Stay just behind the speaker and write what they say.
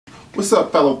What's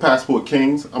up, fellow Passport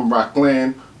Kings? I'm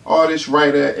Rockland, artist,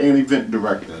 writer, and event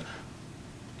director.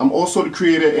 I'm also the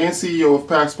creator and CEO of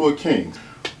Passport Kings.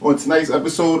 On tonight's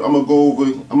episode, I'm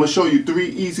gonna show you 3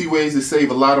 easy ways to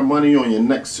save a lot of money on your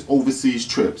next overseas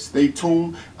trip. Stay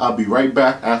tuned. I'll be right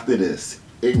back after this.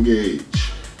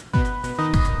 Engage.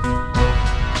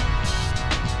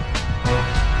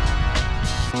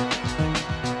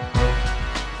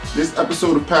 This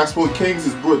episode of Passport Kings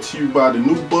is brought to you by the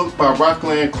new book by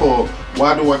Rockland called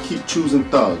Why Do I Keep Choosing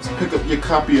Thugs? Pick up your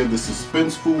copy of the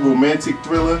suspenseful romantic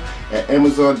thriller at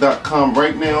Amazon.com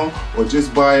right now, or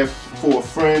just buy it for a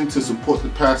friend to support the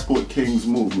Passport Kings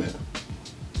movement.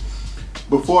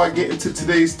 Before I get into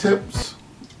today's tips,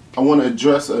 I want to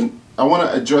address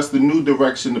the new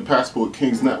direction the Passport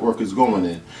Kings network is going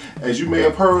in. As you may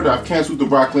have heard, I've canceled the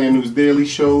Rockland News Daily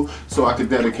show so I could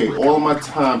dedicate all of my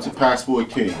time to Passport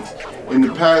Kings. In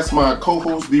the past, my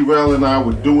co-host D-Rail and I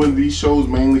were doing these shows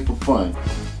mainly for fun,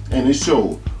 and it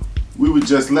showed. We were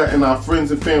just letting our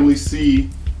friends and family see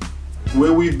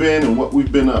where we've been and what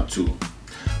we've been up to.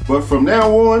 But from now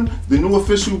on, the new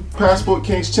official Passport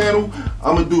Kings channel,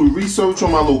 I'm going to do the research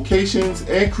on my locations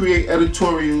and create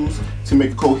editorials to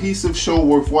make a cohesive show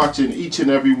worth watching each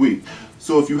and every week.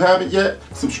 So if you haven't yet,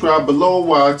 subscribe below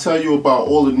while I tell you about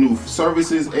all the new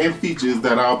services and features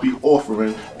that I'll be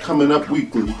offering coming up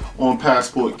weekly on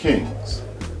Passport Kings.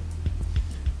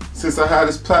 Since I had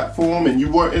this platform and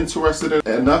you weren't interested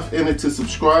enough in it to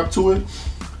subscribe to it,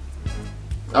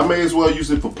 I may as well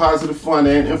use it for positive fun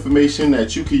and information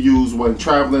that you can use when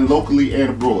traveling locally and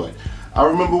abroad. I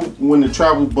remember when the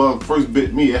travel bug first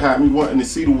bit me, it had me wanting to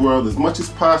see the world as much as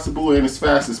possible and as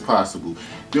fast as possible.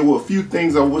 There were a few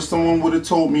things I wish someone would have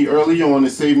told me early on to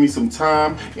save me some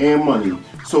time and money.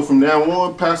 So from now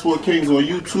on, Passport Kings on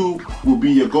YouTube will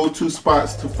be your go-to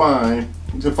spots to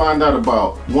find out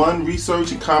about 1,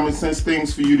 research and common sense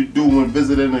things for you to do when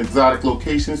visiting exotic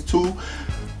locations. 2,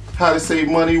 how to save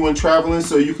money when traveling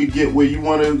so you can get where you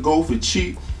want to go for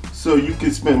cheap, so you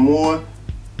can spend more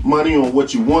money on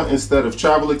what you want instead of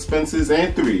travel expenses.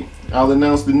 And 3, I'll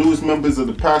announce the newest members of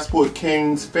the Passport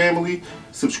Kings family.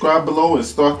 Subscribe below and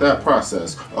start that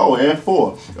process. Oh, and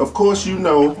 4, of course I'm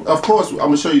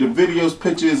gonna show you the videos,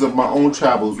 pictures of my own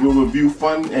travels. We'll review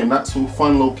fun and not so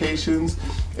fun locations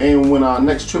and when our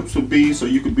next trips will be, so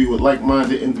you could be with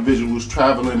like-minded individuals.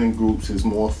 Traveling in groups is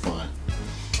more fun.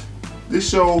 This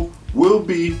show will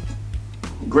be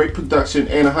great production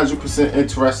and 100%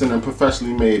 interesting and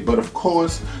professionally made, but of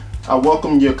course I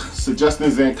welcome your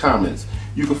suggestions and comments.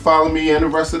 You can follow me and the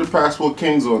rest of the Passport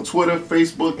Kings on Twitter,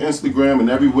 Facebook, Instagram, and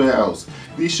everywhere else.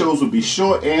 These shows will be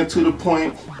short and to the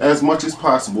point as much as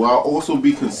possible. I'll also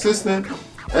be consistent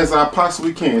as I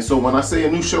possibly can, so when I say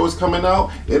a new show is coming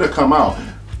out, it'll come out.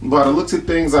 By the looks of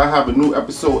things, I have a new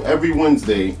episode every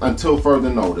Wednesday until further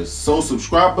notice. So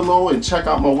subscribe below and check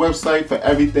out my website for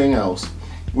everything else.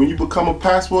 When you become a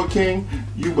Passport King,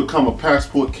 you become a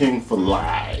Passport King for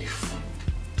life.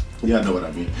 Yeah, I know what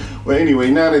I mean. Well,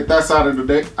 anyway, now that that's out of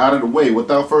the way,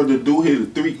 without further ado, here are the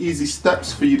 3 easy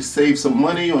steps for you to save some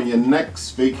money on your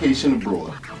next vacation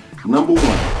abroad. Number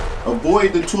 1,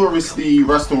 avoid the touristy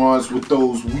restaurants with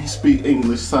those "we speak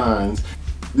English" signs.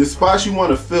 The spots you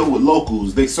want to fill with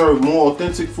locals. They serve more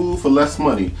authentic food for less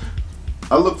money.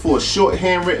 I look for a short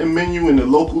handwritten menu in the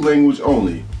local language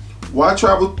only. Why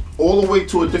travel all the way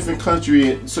to a different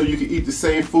country so you can eat the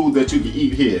same food that you can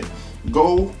eat here?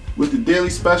 Go with the daily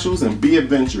specials and be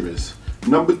adventurous.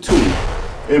 Number 2,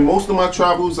 in most of my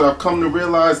travels, I've come to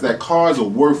realize that cars are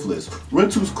worthless.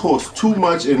 Rentals cost too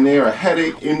much and they're a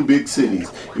headache in big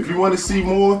cities. If you want to see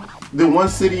more than one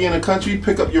city in a country,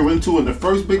 pick up your rental in the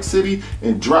first big city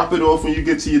and drop it off when you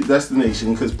get to your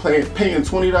destination, because paying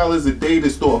 $20 a day to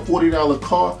store a $40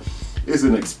 car is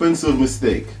an expensive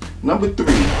mistake. Number 3,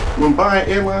 when buying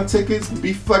airline tickets,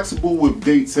 be flexible with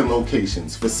dates and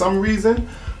locations. For some reason,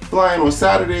 flying on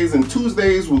Saturdays and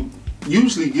Tuesdays will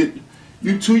usually get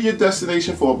you to your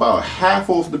destination for about half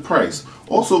off the price.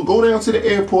 Also, go down to the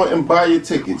airport and buy your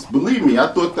tickets. Believe me, I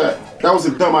thought that was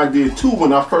a dumb idea too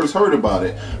when I first heard about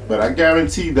it, but I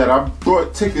guarantee that I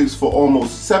bought tickets for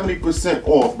almost 70%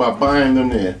 off by buying them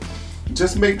there.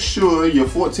 Just make sure you're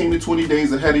 14 to 20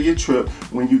 days ahead of your trip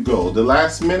when you go. The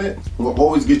last minute will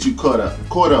always get you caught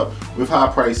up with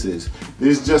high prices.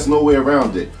 There's just no way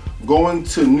around it. Going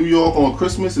to New York on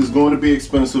Christmas is going to be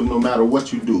expensive no matter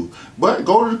what you do. But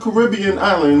go to the Caribbean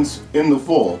islands in the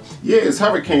fall. Yeah, it's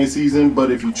hurricane season, but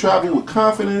if you travel with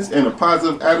confidence and a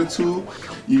positive attitude,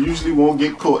 you usually won't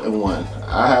get caught in one.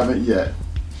 I haven't yet.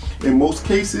 In most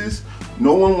cases,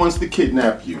 no one wants to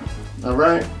kidnap you.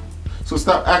 Alright? So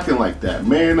stop acting like that.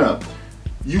 Man up.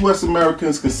 US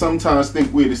Americans can sometimes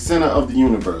think we're the center of the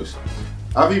universe.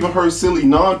 I've even heard silly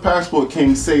non-passport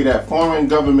kings say that foreign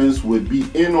governments would be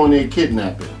in on their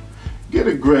kidnapping. Get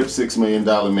a grip, $6 million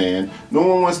man. No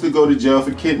one wants to go to jail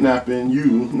for kidnapping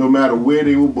you, no matter where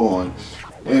they were born.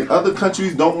 And other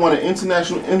countries don't want an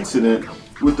international incident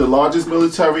with the largest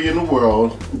military in the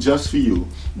world just for you.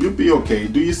 You'll be okay.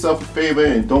 Do yourself a favor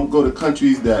and don't go to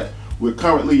countries that we're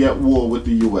currently at war with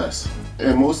the US.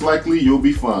 And most likely you'll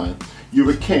be fine.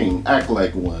 You're a king, act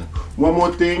like one. One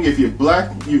more thing, if you're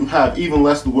black, you have even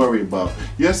less to worry about.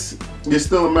 Yes, you're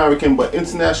still American, but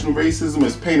international racism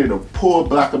has painted a poor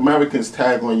black Americans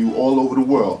tag on you all over the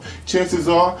world. Chances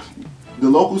are, the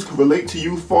locals can relate to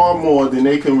you far more than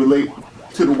they can relate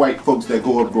to the white folks that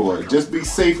go abroad. Just be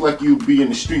safe like you'd be in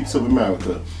the streets of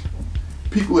America.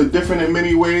 People are different in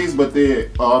many ways, but they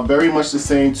are very much the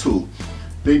same too.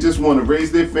 They just want to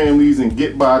raise their families and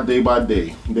get by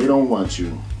day. They don't want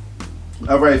you.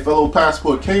 Alright, fellow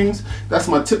Passport Kings, that's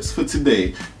my tips for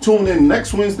today. Tune in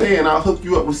next Wednesday and I'll hook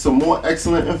you up with some more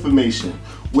excellent information.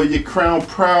 Wear your crown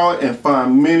proud and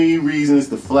find many reasons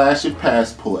to flash your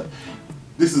passport.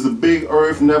 This is a big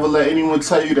earth. Never let anyone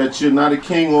tell you that you're not a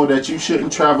king or that you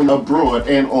shouldn't travel abroad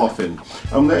and often.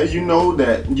 I'm letting you know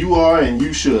that you are and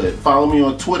you should. Follow me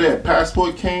on Twitter at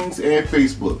Passport Kings and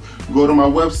Facebook. Go to my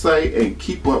website and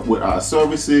keep up with our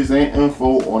services and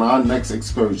info on our next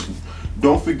excursion.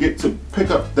 Don't forget to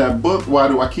pick up that book, Why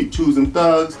Do I Keep Choosing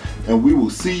Thugs? And we will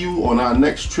see you on our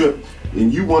next trip.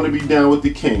 And you want to be down with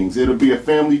the Kings. It'll be a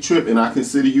family trip and I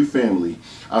consider you family.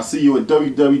 I'll see you at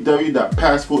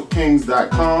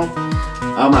www.passportkings.com.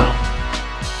 I'm out.